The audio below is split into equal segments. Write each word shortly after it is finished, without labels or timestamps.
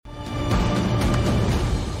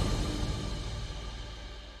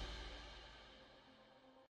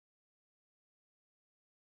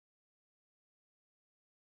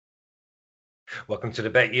Welcome to the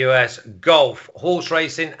Bet US golf, horse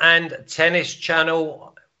racing, and tennis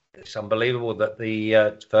channel. It's unbelievable that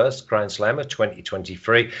the first Grand Slam of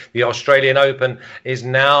 2023, the Australian Open, is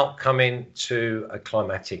now coming to a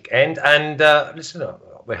climatic end. And listen up.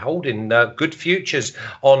 We're holding good futures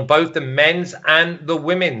on both the men's and the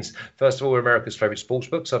women's. First of all, we're America's favorite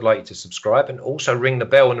sportsbook, so I'd like you to subscribe and also ring the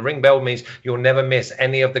bell. And the ring bell means you'll never miss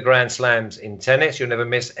any of the Grand Slams in tennis. You'll never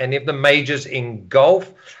miss any of the majors in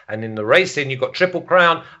golf. And in the racing, you've got Triple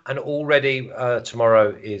Crown. And already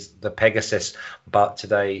tomorrow is the Pegasus. But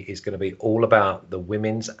today is going to be all about the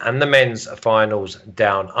women's and the men's finals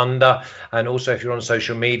down under. And also, if you're on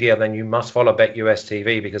social media, then you must follow BetUS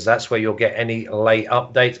TV, because that's where you'll get any late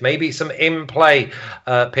updates, maybe some in-play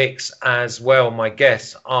picks as well. My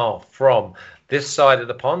guests are from this side of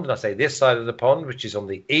the pond, and I say this side of the pond, which is on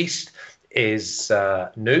the east, is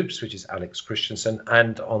Noobs, which is Alex Christensen,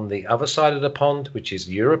 and on the other side of the pond, which is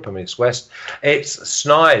Europe, I mean it's west, it's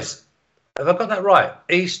Snies. Have I got that right?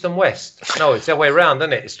 East and west? No, it's the other way around,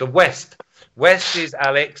 isn't it? It's the west. West is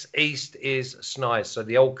Alex, east is Snies. So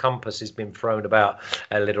the old compass has been thrown about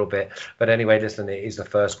a little bit. But anyway, listen, it is the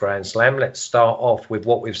first Grand Slam. Let's start off with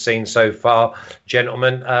what we've seen so far.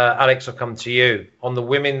 Gentlemen, Alex, I'll come to you. On the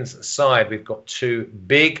women's side, we've got two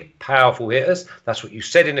big, powerful hitters. That's what you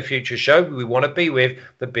said in the future show. We want to be with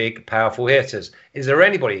the big, powerful hitters. Is there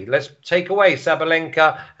anybody? Let's take away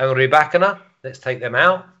Sabalenka and Rybakina. Let's take them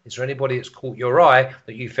out. Is there anybody that's caught your eye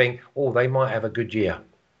that you think, oh, they might have a good year?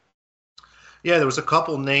 Yeah, there was a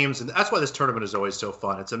couple names, and that's why this tournament is always so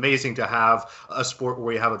fun. It's amazing to have a sport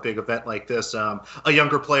where you have a big event like this. A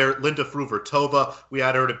younger player, Linda Fruhvirtova, we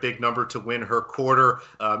had her at a big number to win her quarter.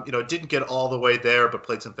 Didn't get all the way there, but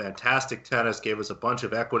played some fantastic tennis, gave us a bunch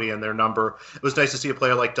of equity in their number. It was nice to see a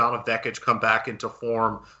player like Donna Vekic come back into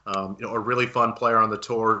form. A really fun player on the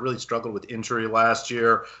tour, really struggled with injury last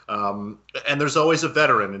year. And there's always a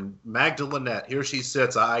veteran, and Magda Linette, here she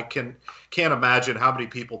sits. I can't imagine how many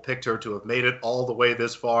people picked her to have made it all the way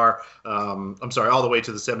this far. All the way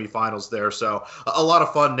to the semifinals there. So a lot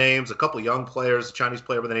of fun names, a couple young players. A Chinese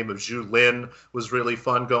player by the name of Zhu Lin was really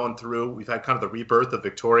fun going through. We've had kind of the rebirth of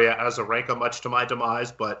Victoria Azarenka, much to my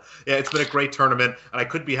demise. But yeah, it's been a great tournament, and I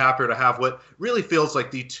couldn't be happier to have what really feels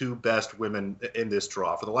like the two best women in this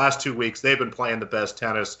draw. For the last 2 weeks, they've been playing the best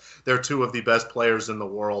tennis. They're two of the best players in the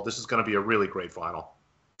world. This is going to be a really great final.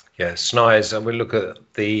 Yeah, Snies, and we look at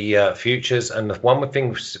the futures, and the one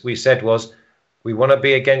thing we said was we want to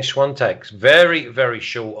be against Swiatek. Very, very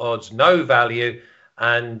short odds, no value,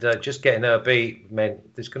 and just getting her beat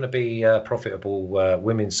meant there's going to be a profitable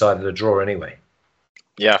women's side of the draw anyway.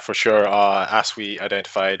 Yeah, for sure. As we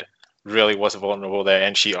identified, really was vulnerable there,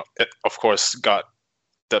 and she, of course, got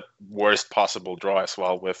the worst possible draw as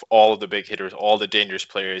well, with all of the big hitters, all the dangerous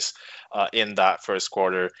players in that first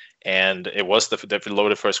quarter. And it was the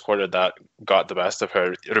loaded first quarter that got the best of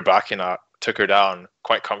her. Rybakina took her down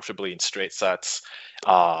quite comfortably in straight sets.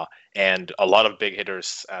 And a lot of big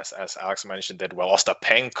hitters, as Alex mentioned, did well.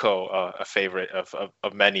 Ostapenko, a favorite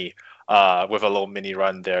of many, with a little mini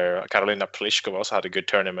run there. Karolina Pliskova also had a good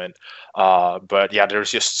tournament. But yeah,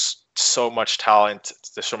 there's just so much talent.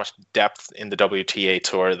 There's so much depth in the WTA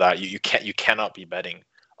tour that you cannot be betting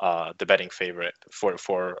the betting favorite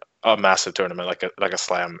for a massive tournament like a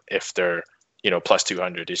slam if they're plus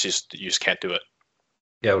 200. You just can't do it.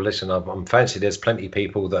 Yeah, well, listen, I'm fancy. There's plenty of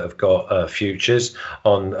people that have got futures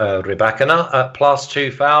on Rybakina at plus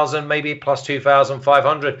 2,000, maybe plus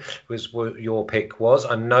 2,500 was what your pick was.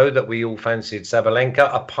 I know that we all fancied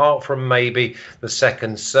Sabalenka, apart from maybe the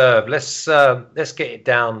second serve. Let's get it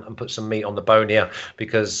down and put some meat on the bone here,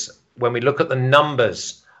 because when we look at the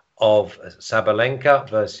numbers of Sabalenka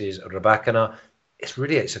versus Rybakina,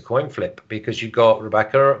 it's a coin flip, because you've got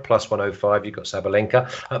Rybakina at plus 105, you've got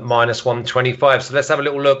Sabalenka at minus 125. So let's have a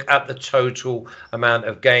little look at the total amount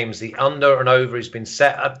of games. The under and over has been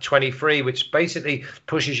set at 23, which basically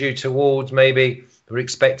pushes you towards maybe we're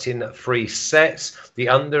expecting 3 sets. The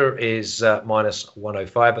under is minus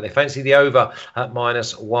 105, but they fancy the over at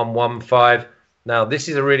minus 115. Now, this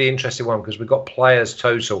is a really interesting one because we've got players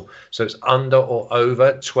total. So it's under or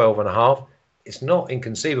over 12.5. It's not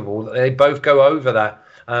inconceivable that they both go over that,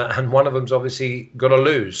 and one of them's obviously got to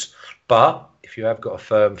lose. But if you have got a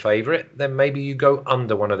firm favourite, then maybe you go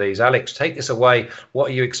under one of these. Alex, take this away.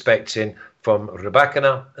 What are you expecting from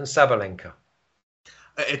Rybakina and Sabalenka?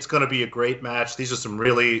 It's going to be a great match. These are some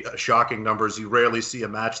really shocking numbers. You rarely see a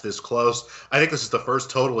match this close. I think this is the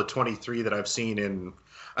first total of 23 that I've seen in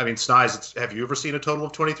I mean, Snies, have you ever seen a total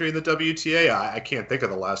of 23 in the WTA? I can't think of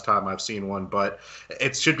the last time I've seen one, but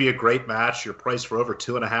it should be a great match. Your price for over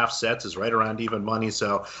 2.5 sets is right around even money.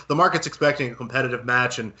 So the market's expecting a competitive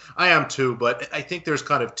match, and I am too, but I think there's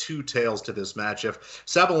kind of two tails to this match. If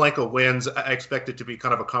Sabalenka wins, I expect it to be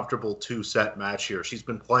kind of a comfortable 2-set match here. She's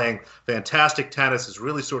been playing fantastic tennis, has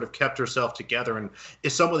really sort of kept herself together, and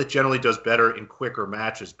is someone that generally does better in quicker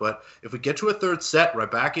matches. But if we get to a third set,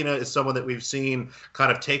 Rybakina is someone that we've seen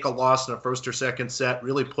kind of take a loss in a first or second set,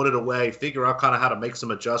 really put it away, figure out kind of how to make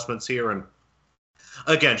some adjustments here, and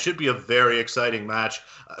again, should be a very exciting match.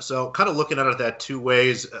 So kind of looking at it that two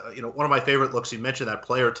ways, one of my favorite looks, you mentioned that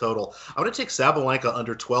player total. I'm going to take Sabalenka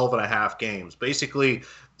under 12.5 games. Basically,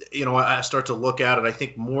 I start to look at it. I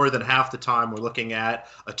think more than half the time we're looking at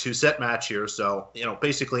a 2-set match here. So,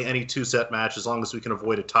 basically any 2-set match, as long as we can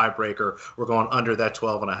avoid a tiebreaker, we're going under that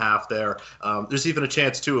 12.5 there. There's even a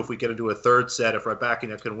chance, too, if we get into a third set, if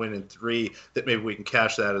Rybakina can win in 3, that maybe we can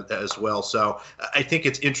cash that as well. So I think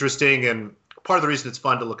it's interesting, and part of the reason it's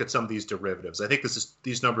fun to look at some of these derivatives. I think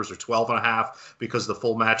these numbers are 12.5 because the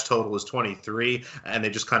full match total is 23, and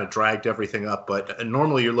they just kind of dragged everything up. But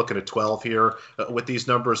normally you're looking at 12 here with these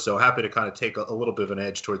numbers, so happy to kind of take a little bit of an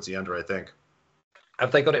edge towards the under, I think.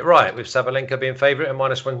 Have they got it right with Sabalenka being favourite at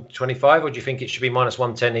 -125, or do you think it should be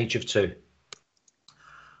 -110 each of two?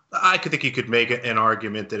 I could think you could make an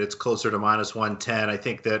argument that it's closer to -110. I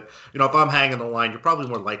think that, if I'm hanging the line, you're probably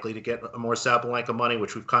more likely to get more Sabalenka money,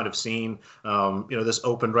 which we've kind of seen. This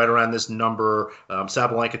opened right around this number.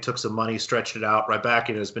 Sabalenka took some money, stretched it out.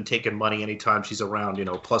 Rybakina has been taking money anytime she's around,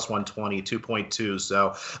 +120, 2.2.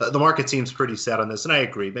 So the market seems pretty set on this, and I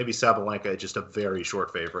agree. Maybe Sabalenka is just a very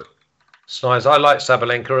short favorite. Nice. I like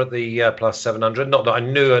Sabalenka at the +700. Not that I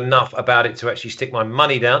knew enough about it to actually stick my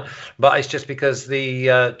money down, but it's just because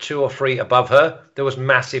the 2 or 3 above her, there was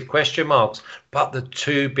massive question marks. But the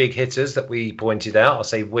 2 big hitters that we pointed out, I'll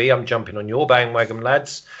say I'm jumping on your bandwagon,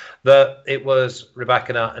 lads, that it was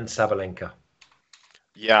Rybakina and Sabalenka.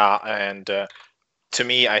 Yeah, and to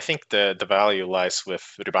me, I think the value lies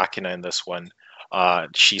with Rybakina in this one.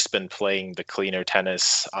 She's been playing the cleaner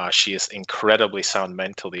tennis. She is incredibly sound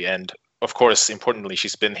mentally, and of course, importantly,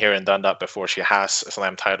 she's been here and done that before. She has a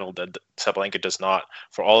slam title that Sabalenka does not.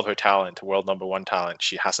 For all of her talent, world #1 talent,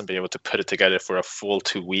 she hasn't been able to put it together for a full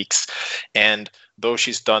 2 weeks. And though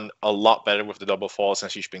she's done a lot better with the double faults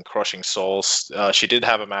and she's been crushing souls, she did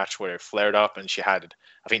have a match where it flared up and she had,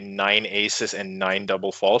 I think, 9 aces and 9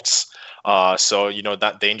 double faults. So,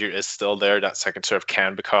 that danger is still there. That second serve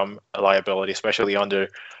can become a liability, especially under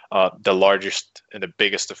the largest and the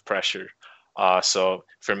biggest of pressure. So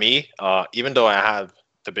for me, even though I have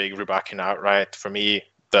the big Rybakina outright, for me,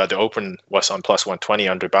 the open was on +120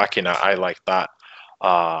 on Rybakina. I like that.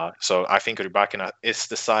 So I think Rybakina is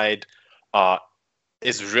the side.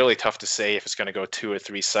 It's really tough to say if it's going to go 2 or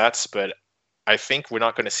 3 sets, but I think we're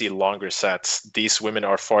not going to see longer sets. These women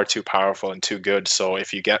are far too powerful and too good. So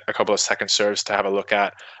if you get a couple of second serves to have a look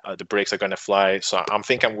at, the breaks are going to fly. So I'm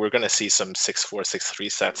thinking we're going to see some 6-4, 6-3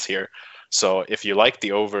 sets here. So if you like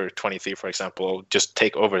the over 23, for example, just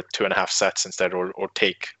take over 2.5 sets instead, or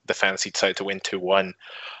take the fancy side to win 2-1,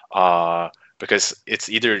 because it's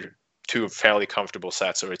either 2 fairly comfortable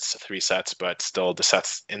sets or it's 3 sets, but still the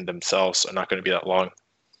sets in themselves are not going to be that long.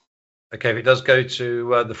 Okay, if it does go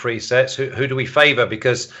to the 3 sets, who do we favour?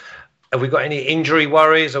 Because have we got any injury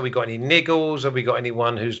worries? Have we got any niggles? Have we got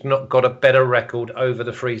anyone who's not got a better record over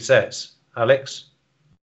the 3 sets? Alex?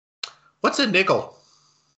 What's a niggle?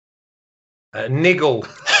 Niggle,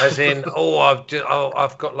 as in,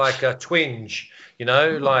 I've got like a twinge,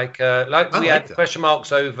 like we had question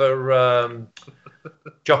marks over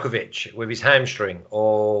Djokovic with his hamstring,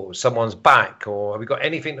 or someone's back, or have we got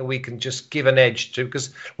anything that we can just give an edge to?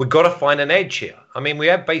 Because we've got to find an edge here. I mean, we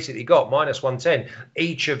have basically got -110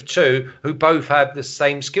 each of 2 who both have the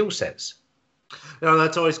same skill sets.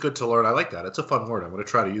 That's always good to learn. I like that. It's a fun word. I'm going to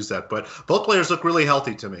try to use that. But both players look really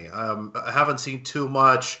healthy to me. I haven't seen too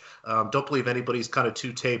much. Don't believe anybody's kind of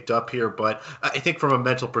too taped up here. But I think from a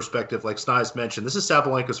mental perspective, like Snies mentioned, this is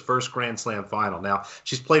Sabalenka's first Grand Slam final. Now,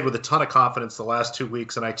 she's played with a ton of confidence the last 2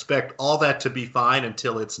 weeks, and I expect all that to be fine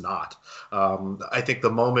until it's not. I think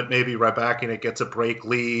the moment maybe Rybakina gets a break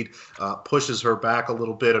lead, pushes her back a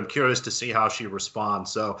little bit, I'm curious to see how she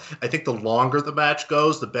responds. So I think the longer the match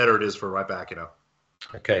goes, the better it is for Rybakina.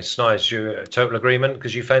 Okay, Snies, you total agreement,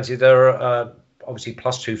 because you fancied her obviously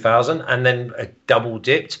 +2,000 and then double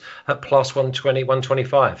dipped at +120,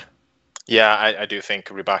 125. Yeah, I do think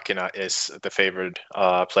Rybakina is the favored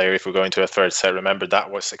player if we're going to a third set. Remember, that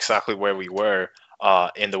was exactly where we were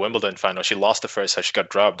in the Wimbledon final. She lost the first set. She got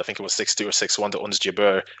drubbed. I think it was 6-2 or 6-1 to Ons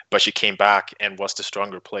Jabeur, but she came back and was the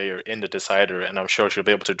stronger player in the decider. And I'm sure she'll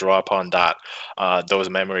be able to draw upon that, those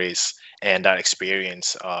memories and that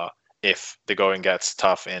experience if the going gets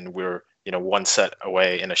tough and we're one set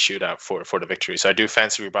away in a shootout for the victory. So I do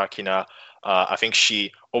fancy Rybakina. I think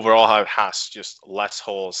she overall has just less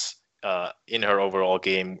holes in her overall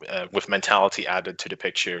game with mentality added to the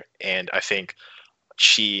picture. And I think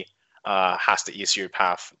she has the easier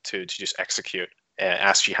path to just execute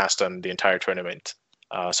as she has done the entire tournament.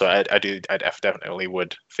 So I definitely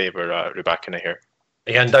would favor Rybakina here.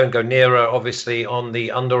 Yeah, and don't go near her, obviously, on the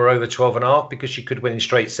under or over 12.5, because she could win in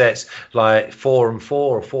straight sets like 4-4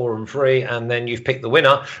 or 4-3, and then you've picked the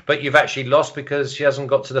winner, but you've actually lost because she hasn't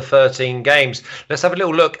got to the 13 games. Let's have a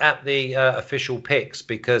little look at the official picks,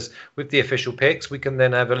 because with the official picks, we can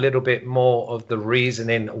then have a little bit more of the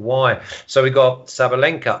reasoning why. So we got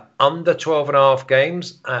Sabalenka under 12.5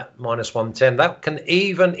 games at -110. That can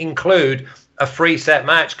even include a 3-set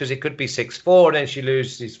match, because it could be 6-4 and then she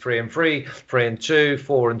loses 3-3, 3-2,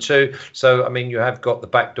 4-2. So I mean, you have got the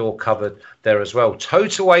back door covered there as well.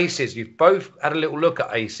 Total aces, you've both had a little look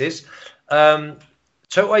at aces.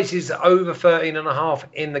 Total aces over 13.5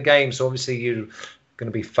 in the game, so obviously you're going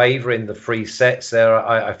to be favouring the 3 sets there,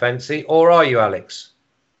 I fancy. Or are you, Alex?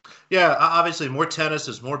 Yeah, obviously more tennis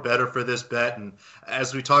is more better for this bet, and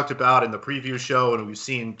as we talked about in the preview show and we've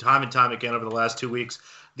seen time and time again over the last 2 weeks,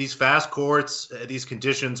 these fast courts, these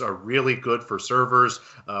conditions are really good for servers.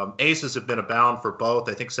 Aces have been abound for both.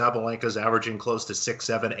 I think Sabalenka's averaging close to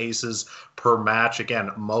 6-7 aces per match. Again,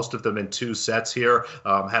 most of them in 2 sets here.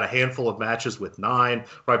 Had a handful of matches with 9.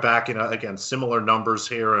 Rybakina, again, similar numbers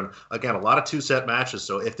here. And again, a lot of 2-set matches.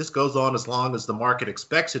 So if this goes on as long as the market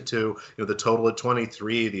expects it to, the total at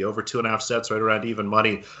 23, the over 2.5 sets right around even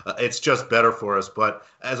money, it's just better for us. But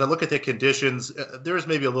as I look at the conditions, there is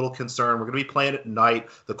maybe a little concern. We're going to be playing at night.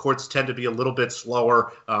 The courts tend to be a little bit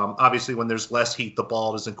slower. Obviously, when there's less heat, the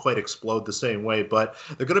ball doesn't quite explode the same way. But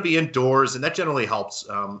they're going to be indoors, and that generally helps,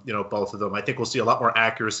 both of them. I think we'll see a lot more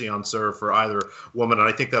accuracy on serve for either woman, and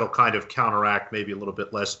I think that'll kind of counteract maybe a little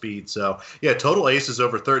bit less speed. So, yeah, total aces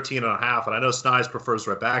over 13.5. And I know Snies prefers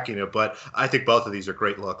Rybakina, but I think both of these are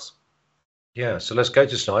great looks. Yeah, so let's go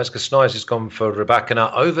to Snies, because Snies has gone for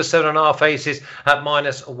Rybakina over 7.5 aces at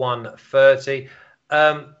 -130.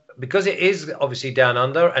 Because it is obviously down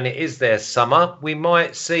under and it is their summer, we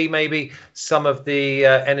might see maybe some of the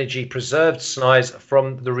energy preserved Snies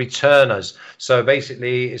from the returners. So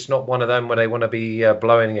basically, it's not one of them where they want to be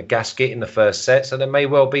blowing a gasket in the first set. So there may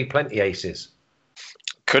well be plenty aces.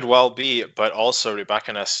 Could well be, but also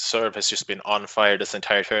Rybakina's serve has just been on fire this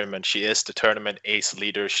entire tournament. She is the tournament ace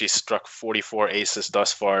leader. She's struck 44 aces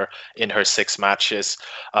thus far in her 6 matches.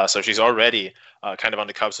 So she's already kind of on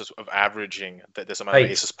the cusp of averaging this amount of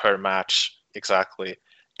aces per match. Exactly.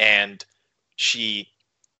 And she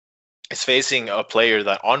is facing a player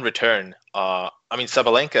that on return,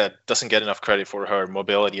 Sabalenka doesn't get enough credit for her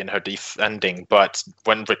mobility and her defending, but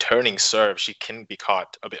when returning serve, she can be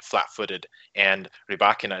caught a bit flat-footed, and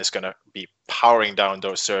Rybakina is going to be powering down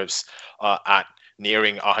those serves at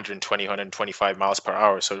nearing 120, 125 miles per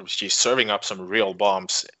hour. So she's serving up some real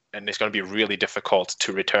bombs, and it's going to be really difficult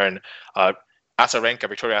to return.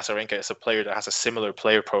 Victoria Azarenka is a player that has a similar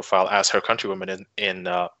player profile as her countrywoman in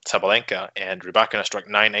Sabalenka, and Rybakina struck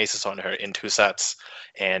 9 aces on her in 2 sets.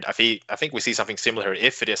 And I think we see something similar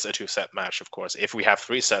if it is a 2-set match, of course. If we have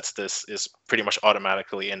 3 sets, this is pretty much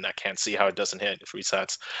automatically in. I can't see how it doesn't hit 3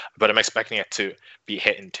 sets, but I'm expecting it to be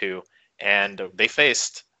hit in 2. And they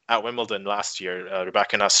faced at Wimbledon last year.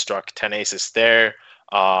 Rybakina struck 10 aces there.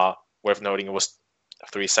 Worth noting, it was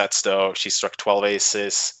 3 sets though. She struck 12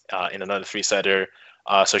 aces in another 3-setter.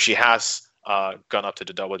 So she has gone up to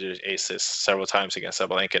the double-digit aces several times against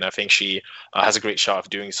Sabalenka, and I think she has a great shot of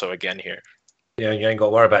doing so again here. Yeah, you ain't got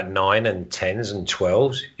to worry about 9 and 10s and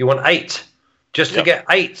 12s. You want 8. Just to get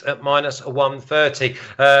 8 at -130.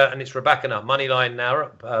 And it's Rybakina, money line now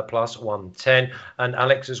at +110. And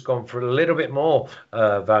Alex has gone for a little bit more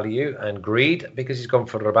value and greed, because he's gone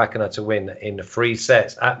for Rybakina to win in 3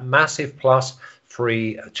 sets at massive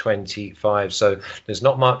 +325. So there's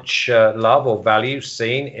not much love or value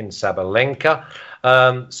seen in Sabalenka.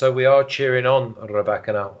 So we are cheering on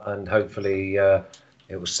Rybakina, and hopefully it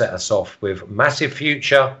will set us off with massive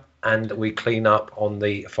future, and we clean up on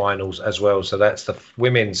the finals as well. So that's the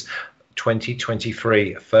women's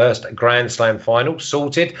 2023 first Grand Slam final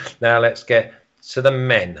sorted. Now let's get to the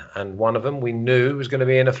men, and one of them we knew was going to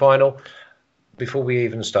be in a final before we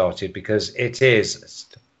even started, because it is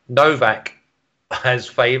Novak as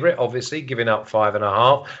favourite, obviously, giving up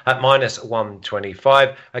 5.5 at minus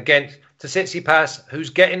 125 against Tsitsipas, who's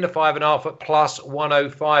getting the 5.5 at plus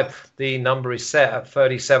 105. The number is set at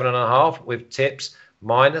 37.5 with tips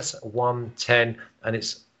minus 110, and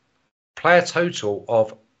it's player total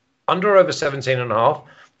of under over 17.5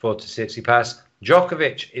 for Tsitsipas.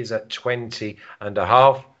 Djokovic is at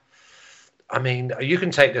 20.5. I mean, you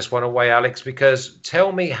can take this one away, Alex, because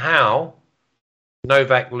tell me how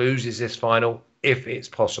Novak loses this final if it's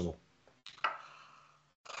possible.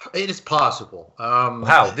 It is possible.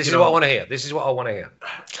 How? This is what I want to hear. This is what I want to hear.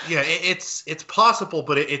 Yeah, it's possible,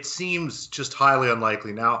 but it seems just highly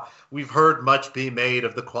unlikely. Now, we've heard much be made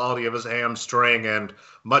of the quality of his hamstring and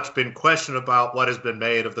much been questioned about what has been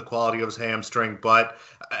made of the quality of his hamstring. But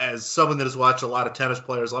as someone that has watched a lot of tennis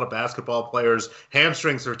players, a lot of basketball players,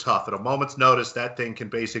 hamstrings are tough. At a moment's notice, that thing can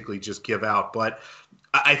basically just give out. But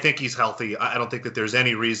I think he's healthy. I don't think that there's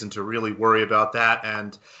any reason to really worry about that.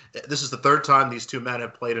 And this is the third time these two men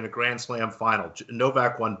have played in a Grand Slam final.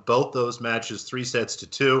 Novak won both those matches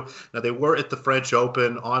 3-2. Now, they were at the French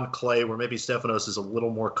Open on clay, where maybe Stefanos is a little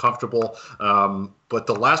more comfortable. But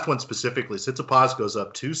the last one specifically, Tsitsipas goes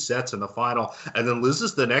up 2 sets in the final and then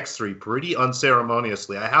loses the next 3 pretty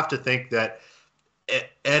unceremoniously. I have to think that at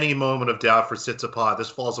any moment of doubt for Tsitsipas, this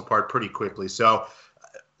falls apart pretty quickly. So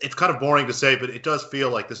it's kind of boring to say, but it does feel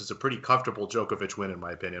like this is a pretty comfortable Djokovic win, in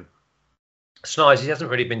my opinion. Snides, he hasn't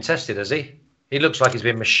really been tested, has he? He looks like he's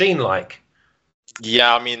been machine-like.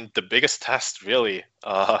 Yeah, I mean, the biggest test really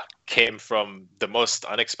came from the most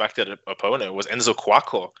unexpected opponent. It was Enzo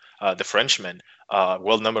Cuoco, the Frenchman,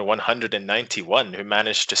 world number 191, who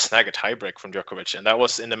managed to snag a tiebreak from Djokovic. And that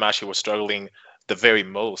was in the match he was struggling the very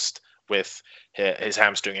most with his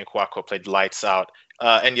hamstring, and Cuoco played lights out.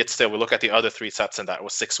 And yet still, we look at the other 3 sets, and that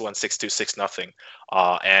was 6-1, 6-2,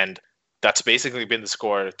 6-0. And that's basically been the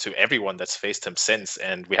score to everyone that's faced him since.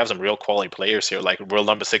 And we have some real quality players here, like world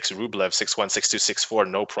number 6, Rublev, 6-1, 6-2, 6-4,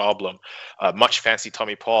 no problem. Much fancy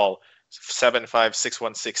Tommy Paul, 7-5,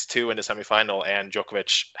 6-1, 6-2 in the semifinal. And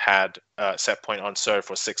Djokovic had set point on serve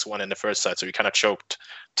for 6-1 in the first set. So he kind of choked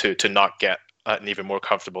to not get an even more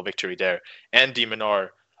comfortable victory there. And de Minaur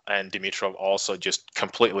and Dimitrov also just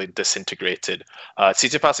completely disintegrated.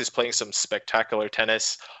 Tsitsipas is playing some spectacular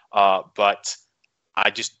tennis, but I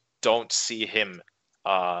just don't see him,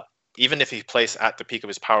 even if he plays at the peak of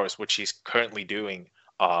his powers, which he's currently doing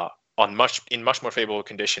in much more favorable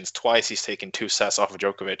conditions. Twice he's taken 2 sets off of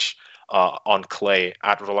Djokovic on clay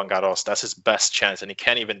at Roland Garros. That's his best chance, and he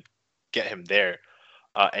can't even get him there.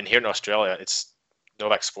 And here in Australia, it's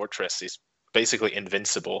Novak's fortress. He's basically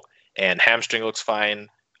invincible, and hamstring looks fine.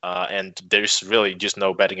 And there's really just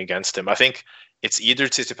no betting against him. I think it's either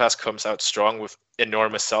Tsitsipas comes out strong with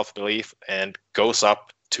enormous self-belief and goes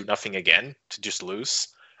up 2-0 again to just lose,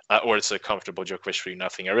 or it's a comfortable Djokovic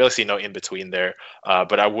 3-0. I really see no in-between there,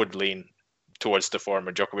 but I would lean towards the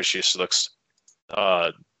former. Djokovic just looks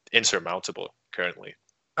insurmountable currently.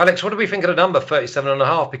 Alex, what do we think of the number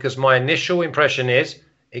 37.5? Because my initial impression is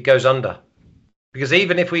it goes under. Because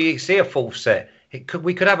even if we see a full set,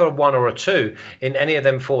 we could have a 1 or a 2 in any of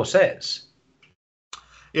them 4 sets.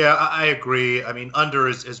 Yeah, I agree. I mean, under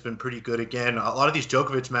has been pretty good again. A lot of these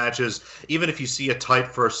Djokovic matches, even if you see a tight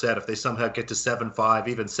first set, if they somehow get to 7-5,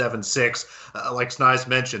 even 7-6, like Snides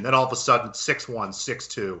mentioned, then all of a sudden 6-1,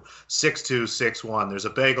 6-2, 6-2, 6-1. There's a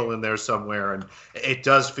bagel in there somewhere, and it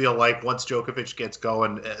does feel like once Djokovic gets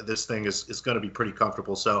going, this thing is going to be pretty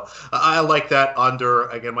comfortable. So I like that under.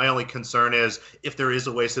 Again, my only concern is if there is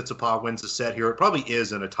a way Tsitsipas wins a set here, it probably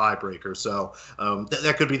is in a tiebreaker. So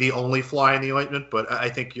that could be the only fly in the ointment, but I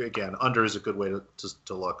think again, under is a good way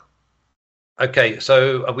to look. Okay,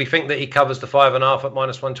 so we think that he covers the 5.5 at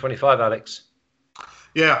minus 125, Alex.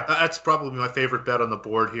 Yeah, that's probably my favorite bet on the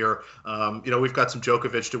board here. We've got some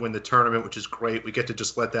Djokovic to win the tournament, which is great. We get to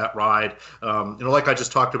just let that ride. Like I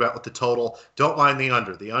just talked about with the total, don't mind the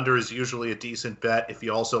under. The under is usually a decent bet if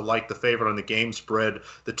you also like the favorite on the game spread.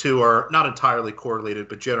 The two are not entirely correlated,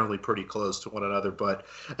 but generally pretty close to one another. But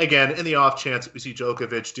again, in the off chance that we see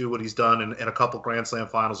Djokovic do what he's done in a couple Grand Slam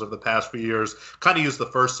finals over the past few years, kind of use the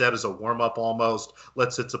first set as a warm-up almost, let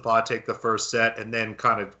Tsitsipas take the first set, and then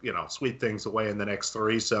kind of, sweep things away in the next 3.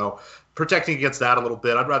 So protecting against that a little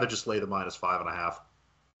bit, I'd rather just lay the minus 5.5.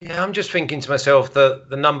 Yeah, I'm just thinking to myself that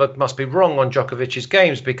the number must be wrong on Djokovic's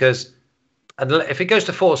games, because if he goes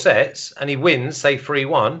to 4 sets and he wins, say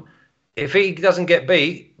 3-1, if he doesn't get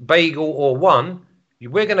beat, bagel or 1,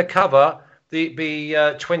 we're going to cover the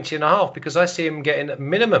 20.5, because I see him getting at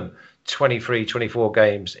minimum 23, 24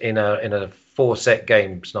 games in a 4-set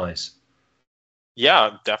game. It's nice.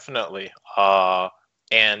 Yeah, definitely.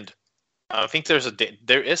 And I think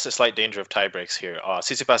there is a slight danger of tiebreaks here.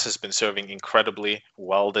 Tsitsipas has been serving incredibly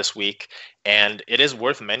well this week, and it is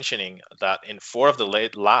worth mentioning that in 4 of the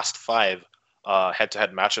last 5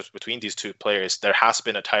 head-to-head matchups between these two players, there has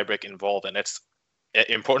been a tiebreak involved, and it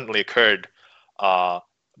importantly occurred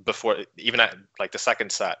before even at like the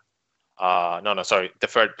second set. The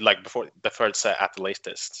third, like before the third set at the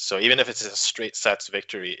latest. So even if it's a straight sets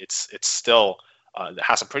victory, it's still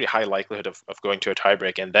has a pretty high likelihood of going to a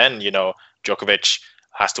tiebreak. And then, Djokovic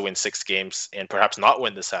has to win 6 games and perhaps not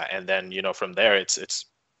win the set. And then, from there, it's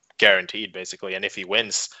guaranteed basically. And if he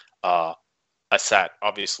wins a set,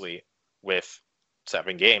 obviously with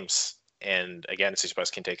 7 games, and again,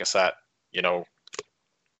 Tsitsipas can take a set,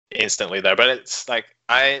 instantly there. But it's like,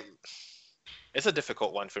 it's a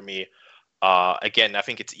difficult one for me. Again, I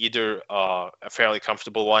think it's either a fairly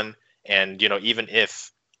comfortable one, and even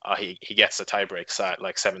if he gets a tiebreak set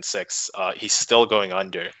like 7-6, he's still going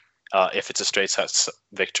under if it's a straight sets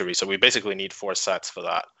victory. So we basically need 4 sets for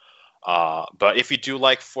that. But if you do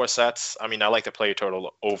like 4 sets, I mean, I like to play your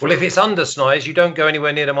total over. Well, if it's under Snides, you don't go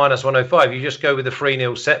anywhere near the -105. You just go with the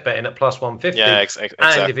 3-0 set betting at +150. Yeah, exactly.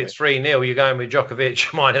 And if it's 3-0, you're going with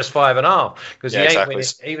Djokovic -5.5 because he ain't winning,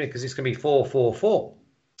 even because it's going to be 4-4-4.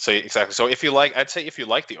 So exactly. So if you like, I'd say if you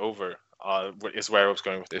like the over, is where I was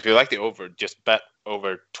going with it. If you like the over, just bet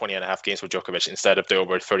over 20.5 games with Djokovic instead of the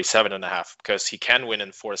over 37.5, because he can win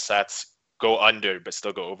in 4 sets, go under, but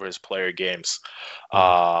still go over his player games.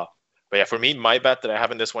 But yeah, for me, my bet that I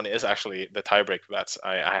have in this one is actually the tiebreak bets.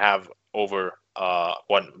 I have over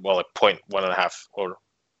 1.5 or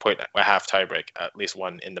 0.5 tiebreak, at least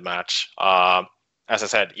one in the match. As I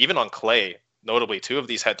said, even on clay, notably 2 of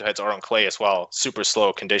these head-to-heads are on clay as well, super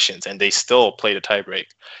slow conditions, and they still played a tiebreak.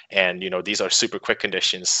 And these are super quick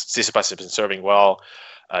conditions. Tsitsipas has been serving well.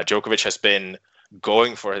 Djokovic has been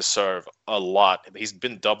going for his serve a lot. He's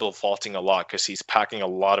been double faulting a lot because he's packing a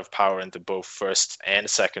lot of power into both first and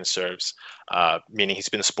second serves, meaning he's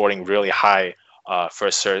been sporting really high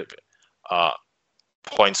first serve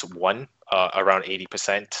points won, around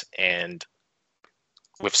 80%. And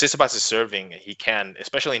with Tsitsipas serving, he can,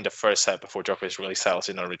 especially in the first set before Djokovic really settles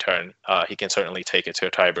in on return, he can certainly take it to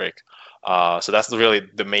a tiebreak. So that's really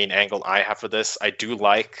the main angle I have for this. I do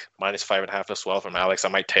like -5.5 as well from Alex. I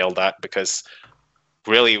might tail that because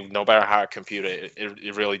really, no matter how I compute it,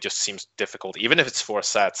 it really just seems difficult. Even if it's 4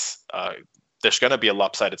 sets, there's going to be a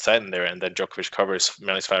lopsided set in there, and then Djokovic covers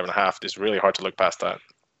 -5.5. It's really hard to look past that.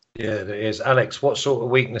 Yeah, it is. Alex, what sort of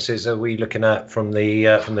weaknesses are we looking at from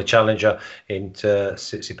the challenger into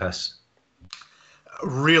Tsitsipas?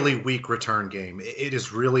 Really weak return game. It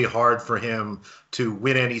is really hard for him to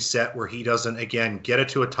win any set where he doesn't, again, get it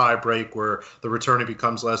to a tie break where the returning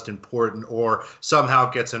becomes less important or somehow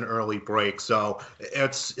gets an early break. So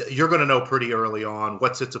you're going to know pretty early on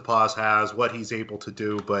what Tsitsipas has, what he's able to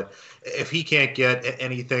do. But if he can't get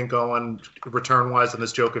anything going return-wise on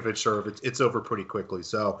this Djokovic serve, it's over pretty quickly.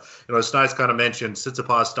 So, as Snides kind of mentioned,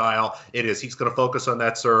 Tsitsipas style, he's going to focus on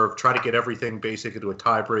that serve, try to get everything basically to a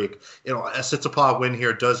tie break. A Tsitsipas win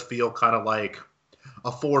here does feel kind of like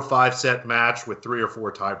a 4 or 5 set match with 3 or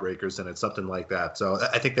 4 tiebreakers in it, something like that. So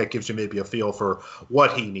I think that gives you maybe a feel for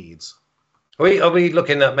what he needs. Are we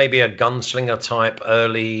looking at maybe a gunslinger type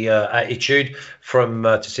early attitude from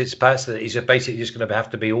Tsitsipas, that he's basically just going to have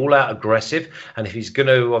to be all out aggressive, and if he's going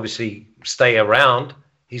to obviously stay around,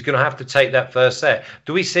 he's going to have to take that first set?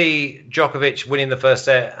 Do we see Djokovic winning the first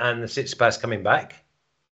set and the Tsitsipas coming back,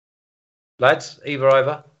 lads?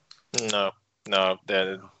 Either? No.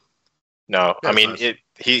 I mean,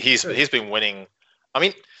 he's been winning. I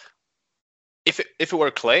mean, if it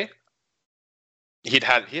were clay, he'd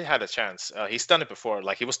had a chance. He's done it before.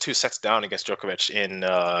 Like, he was 2 sets down against Djokovic in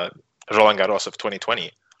Roland Garros of 2020,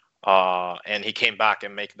 and he came back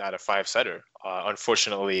and made that a 5-setter.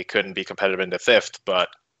 Unfortunately, he couldn't be competitive in the 5th, but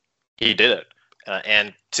he did it.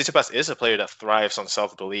 And Tsitsipas is a player that thrives on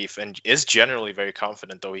self-belief and is generally very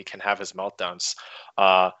confident, though he can have his meltdowns.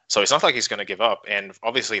 So it's not like he's going to give up. And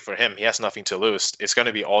obviously for him, he has nothing to lose. It's going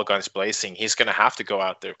to be all guns blazing. He's going to have to go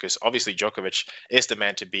out there because obviously Djokovic is the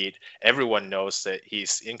man to beat. Everyone knows that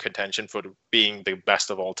he's in contention for being the best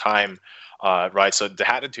of all time, right? So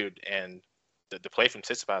the attitude and the play from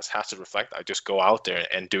Tsitsipas has to reflect that. Just go out there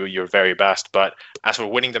and do your very best. But as for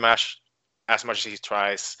winning the match, as much as he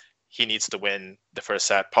tries, he needs to win the first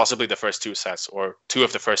set, possibly the first 2 sets, or 2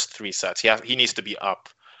 of the first 3 sets. He needs to be up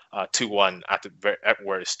 2-1 at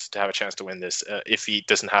worst to have a chance to win this. If he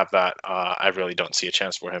doesn't have that, I really don't see a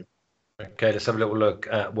chance for him. Okay, let's have a little look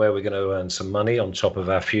at where we're going to earn some money on top of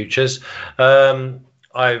our futures.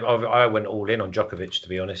 I went all in on Djokovic, to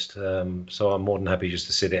be honest. So I'm more than happy just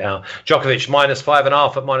to sit it out. Djokovic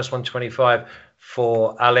 -5.5 at -125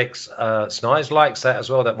 for Alex. Snies likes that as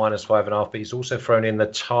well, that -5.5. But he's also thrown in the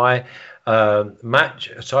tie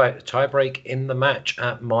break in the match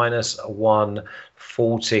at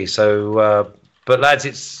 -140. So, but lads,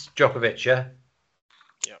 it's Djokovic, yeah.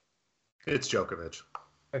 Yeah, it's Djokovic.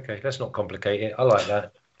 Okay, let's not complicate it. I like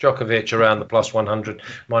that. Djokovic around the +100,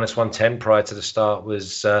 -110 prior to the start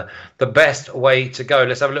was the best way to go.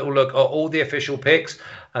 Let's have a little look at all the official picks,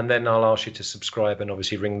 and then I'll ask you to subscribe and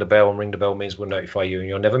obviously ring the bell. And ring the bell means we'll notify you, and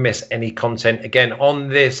you'll never miss any content again on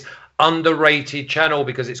this underrated channel,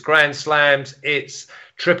 because it's Grand Slams, it's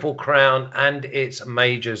Triple Crown, and it's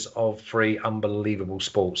majors of 3 unbelievable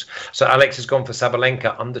sports. So Alex has gone for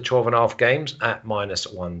Sabalenka under 12.5 games at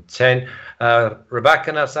 -110.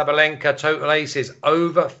 Rybakina, Sabalenka, total aces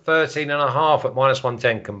over 13.5 at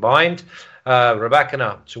 -110 combined.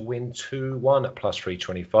 Rybakina to win 2-1 at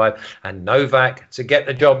 +325, and Novak to get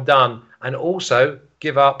the job done and also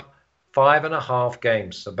give up 5.5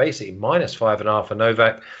 games. So basically -5.5 for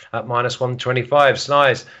Novak at -125.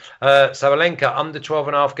 Snies, Sabalenka under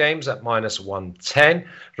 12.5 games at -110.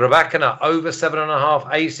 Rybakina over 7.5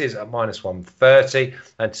 aces at -130.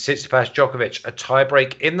 And Tsitsipas Djokovic, a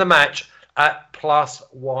tiebreak in the match at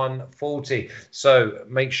 +140. So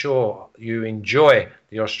make sure you enjoy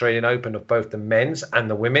the Australian Open of both the men's and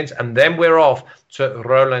the women's, and then we're off to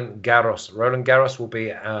Roland Garros. Roland Garros will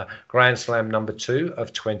be Grand Slam number 2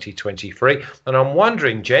 of 2023, and I'm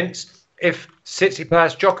wondering, gents, if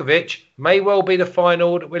Tsitsipas Djokovic may well be the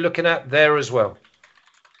final that we're looking at there as well.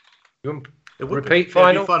 You repeat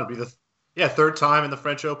final? It'd be fun. It'd be the third time in the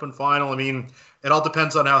French Open final. I mean, it all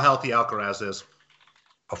depends on how healthy Alcaraz is.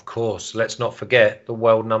 Of course, let's not forget the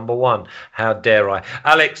world number 1. How dare I?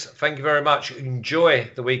 Alex, thank you very much. Enjoy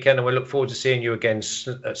the weekend, and we look forward to seeing you again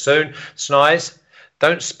soon. Snies,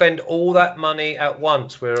 don't spend all that money at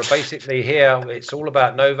once. We're basically here. It's all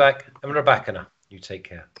about Novak and Rybakina. You take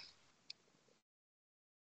care.